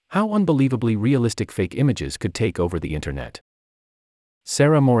How unbelievably realistic fake images could take over the internet.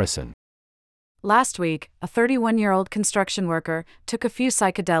 Sarah Morrison. Last week, a 31-year-old construction worker took a few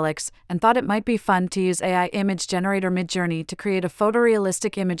psychedelics and thought it might be fun to use AI image generator Midjourney to create a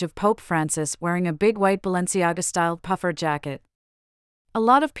photorealistic image of Pope Francis wearing a big white Balenciaga-style puffer jacket. A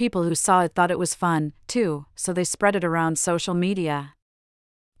lot of people who saw it thought it was fun, too, so they spread it around social media.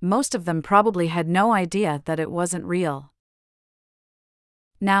 Most of them probably had no idea that it wasn't real.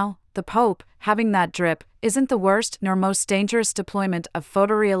 Now, the Pope, having that drip, isn't the worst nor most dangerous deployment of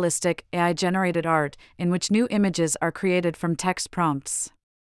photorealistic, AI-generated art, in which new images are created from text prompts.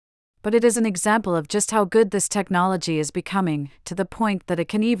 But it is an example of just how good this technology is becoming, to the point that it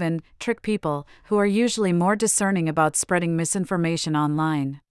can even trick people, who are usually more discerning about spreading misinformation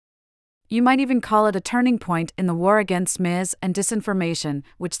online. You might even call it a turning point in the war against mis and disinformation,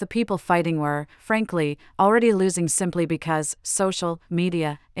 which the people fighting were, frankly, already losing simply because social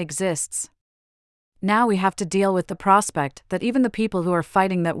media exists. Now we have to deal with the prospect that even the people who are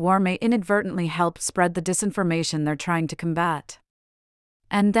fighting that war may inadvertently help spread the disinformation they're trying to combat.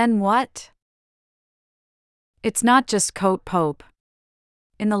 And then what? It's not just Pope.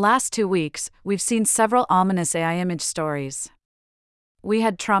 In the last 2 weeks, we've seen several ominous AI image stories. We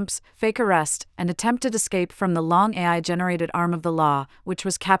had Trump's fake arrest and attempted escape from the long AI-generated arm of the law, which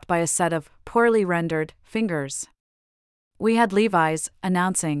was capped by a set of poorly rendered fingers. We had Levi's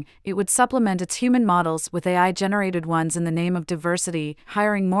announcing it would supplement its human models with AI-generated ones in the name of diversity.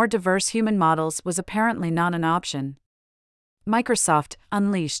 Hiring more diverse human models was apparently not an option. Microsoft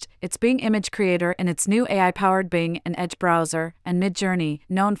unleashed its Bing image creator in its new AI-powered Bing and Edge browser, and Midjourney,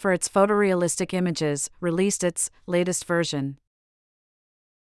 known for its photorealistic images, released its latest version.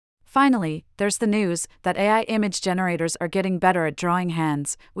 Finally, there's the news that AI image generators are getting better at drawing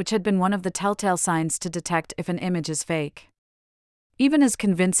hands, which had been one of the telltale signs to detect if an image is fake. Even as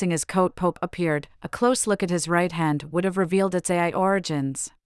convincing as Pope appeared, a close look at his right hand would have revealed its AI origins.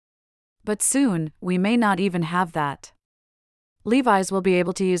 But soon, we may not even have that. Levi's will be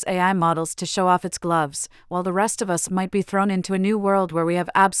able to use AI models to show off its gloves, while the rest of us might be thrown into a new world where we have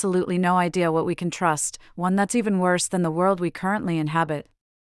absolutely no idea what we can trust, one that's even worse than the world we currently inhabit.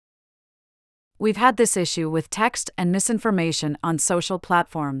 We've had this issue with text and misinformation on social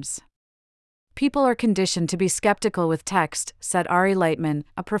platforms. People are conditioned to be skeptical with text, said Ari Lightman,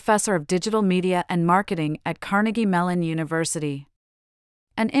 a professor of digital media and marketing at Carnegie Mellon University.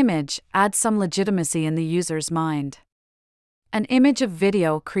 An image adds some legitimacy in the user's mind. An image of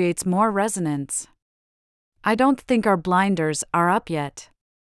video creates more resonance. I don't think our blinders are up yet.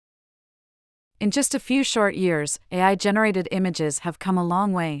 In just a few short years, AI-generated images have come a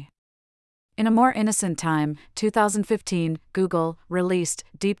long way. In a more innocent time, 2015, Google released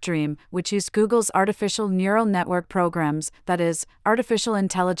Deep Dream, which used Google's artificial neural network programs, that is, artificial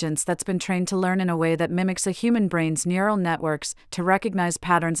intelligence that's been trained to learn in a way that mimics a human brain's neural networks, to recognize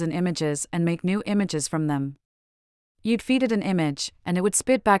patterns in images and make new images from them. You'd feed it an image, and it would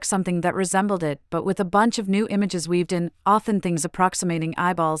spit back something that resembled it, but with a bunch of new images weaved in, often things approximating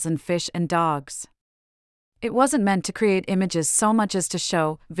eyeballs and fish and dogs. It wasn't meant to create images so much as to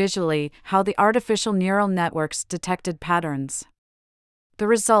show, visually, how the artificial neural networks detected patterns. The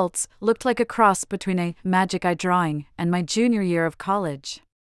results looked like a cross between a magic eye drawing and my junior year of college.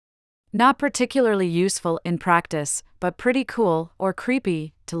 Not particularly useful in practice, but pretty cool, or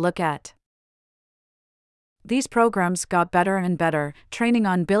creepy, to look at. These programs got better and better, training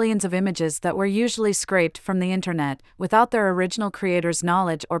on billions of images that were usually scraped from the internet, without their original creators'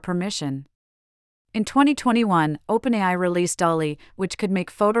 knowledge or permission. In 2021, OpenAI released DALL-E, which could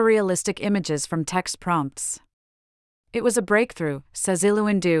make photorealistic images from text prompts. It was a breakthrough, says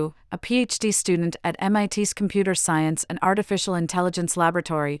Iluan Du, a PhD student at MIT's Computer Science and Artificial Intelligence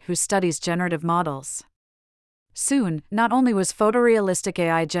Laboratory who studies generative models. Soon, not only was photorealistic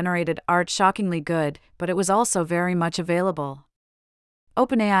AI-generated art shockingly good, but it was also very much available.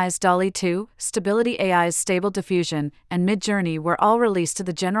 OpenAI's DALL-E 2, Stability AI's Stable Diffusion, and Midjourney were all released to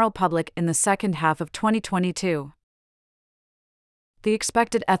the general public in the second half of 2022. The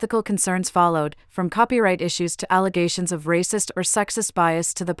expected ethical concerns followed, from copyright issues to allegations of racist or sexist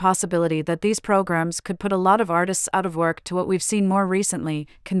bias to the possibility that these programs could put a lot of artists out of work to what we've seen more recently,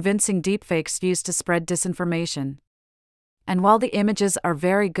 convincing deepfakes used to spread disinformation. And while the images are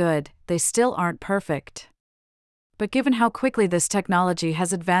very good, they still aren't perfect. But given how quickly this technology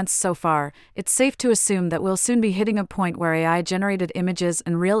has advanced so far, it's safe to assume that we'll soon be hitting a point where AI-generated images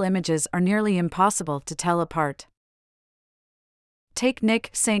and real images are nearly impossible to tell apart. Take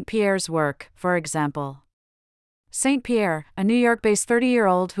Nick St. Pierre's work, for example. St. Pierre, a New York-based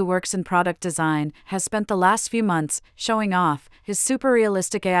 30-year-old who works in product design, has spent the last few months showing off his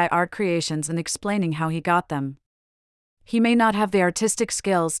super-realistic AI art creations and explaining how he got them. He may not have the artistic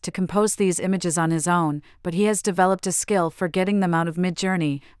skills to compose these images on his own, but he has developed a skill for getting them out of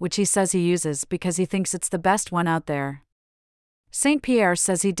Midjourney, which he says he uses because he thinks it's the best one out there. St. Pierre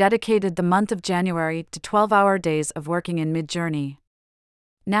says he dedicated the month of January to 12-hour days of working in Midjourney.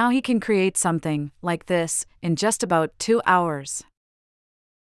 Now he can create something like this in just about 2 hours.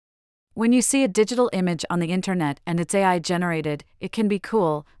 When you see a digital image on the internet and it's AI generated, it can be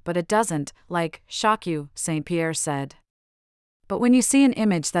cool, but it doesn't, shock you, St. Pierre said. But when you see an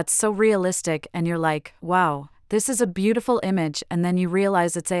image that's so realistic and you're like, wow, this is a beautiful image, and then you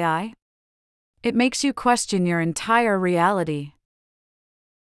realize it's AI? It makes you question your entire reality.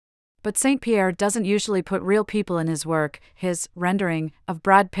 But St. Pierre doesn't usually put real people in his work. His rendering of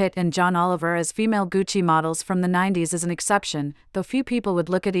Brad Pitt and John Oliver as female Gucci models from the 90s is an exception, though few people would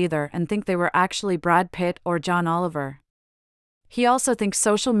look at either and think they were actually Brad Pitt or John Oliver. He also thinks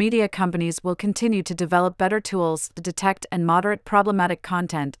social media companies will continue to develop better tools to detect and moderate problematic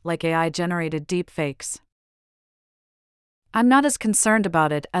content like AI-generated deepfakes. I'm not as concerned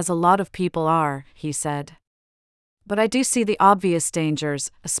about it as a lot of people are, he said. But I do see the obvious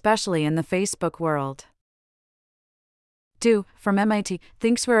dangers, especially in the Facebook world. Du, from MIT,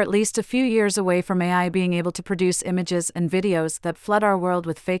 thinks we're at least a few years away from AI being able to produce images and videos that flood our world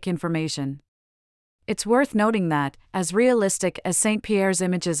with fake information. It's worth noting that, as realistic as St. Pierre's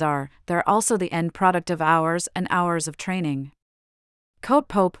images are, they're also the end product of hours and hours of training. Coat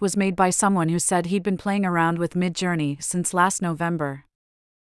Pope was made by someone who said he'd been playing around with Midjourney since last November.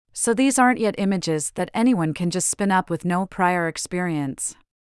 So these aren't yet images that anyone can just spin up with no prior experience.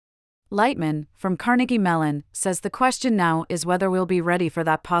 Lightman, from Carnegie Mellon, says the question now is whether we'll be ready for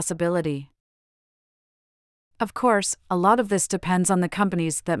that possibility. Of course, a lot of this depends on the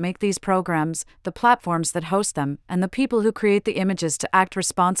companies that make these programs, the platforms that host them, and the people who create the images to act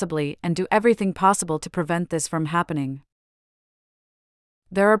responsibly and do everything possible to prevent this from happening.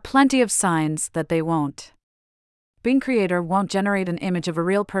 There are plenty of signs that they won't. Bing Creator won't generate an image of a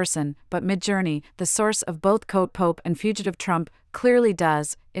real person, but Midjourney, the source of both Coat Pope and Fugitive Trump, clearly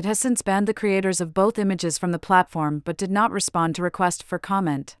does. It has since banned the creators of both images from the platform but did not respond to requests for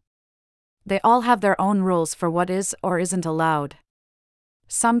comment. They all have their own rules for what is or isn't allowed.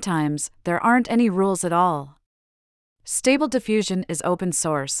 Sometimes, there aren't any rules at all. Stable Diffusion is open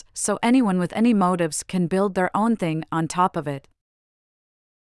source, so anyone with any motives can build their own thing on top of it.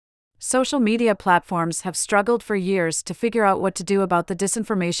 Social media platforms have struggled for years to figure out what to do about the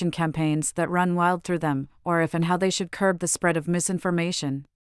disinformation campaigns that run wild through them, or if and how they should curb the spread of misinformation.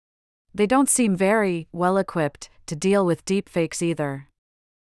 They don't seem very well equipped to deal with deepfakes either.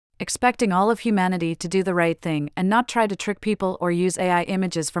 Expecting all of humanity to do the right thing and not try to trick people or use AI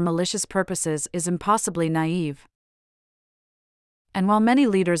images for malicious purposes is impossibly naive. And while many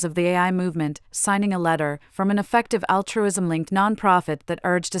leaders of the AI movement, signing a letter from an effective altruism-linked nonprofit that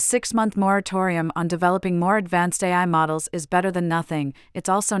urged a 6-month moratorium on developing more advanced AI models is better than nothing, it's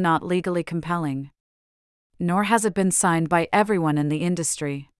also not legally compelling. Nor has it been signed by everyone in the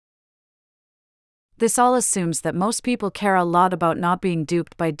industry. This all assumes that most people care a lot about not being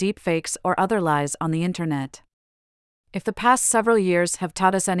duped by deepfakes or other lies on the internet. If the past several years have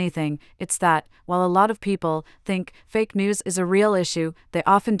taught us anything, it's that, while a lot of people think fake news is a real issue, they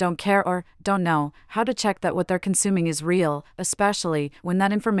often don't care or don't know how to check that what they're consuming is real, especially when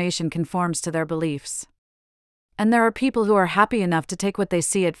that information conforms to their beliefs. And there are people who are happy enough to take what they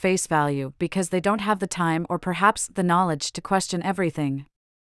see at face value because they don't have the time or perhaps the knowledge to question everything.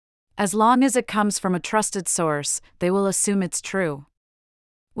 As long as it comes from a trusted source, they will assume it's true.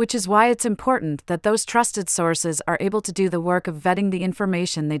 Which is why it's important that those trusted sources are able to do the work of vetting the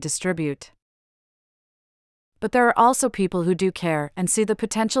information they distribute. But there are also people who do care and see the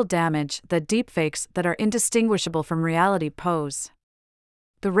potential damage that deepfakes that are indistinguishable from reality pose.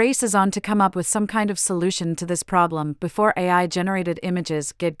 The race is on to come up with some kind of solution to this problem before AI-generated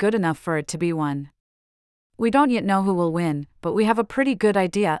images get good enough for it to be one. We don't yet know who will win, but we have a pretty good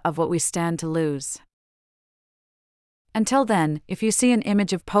idea of what we stand to lose. Until then, if you see an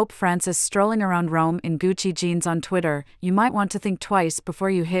image of Pope Francis strolling around Rome in Gucci jeans on Twitter, you might want to think twice before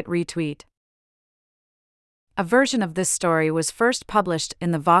you hit retweet. A version of this story was first published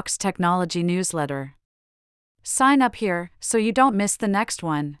in the Vox Technology newsletter. Sign up here so you don't miss the next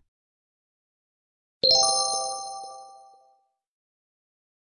one.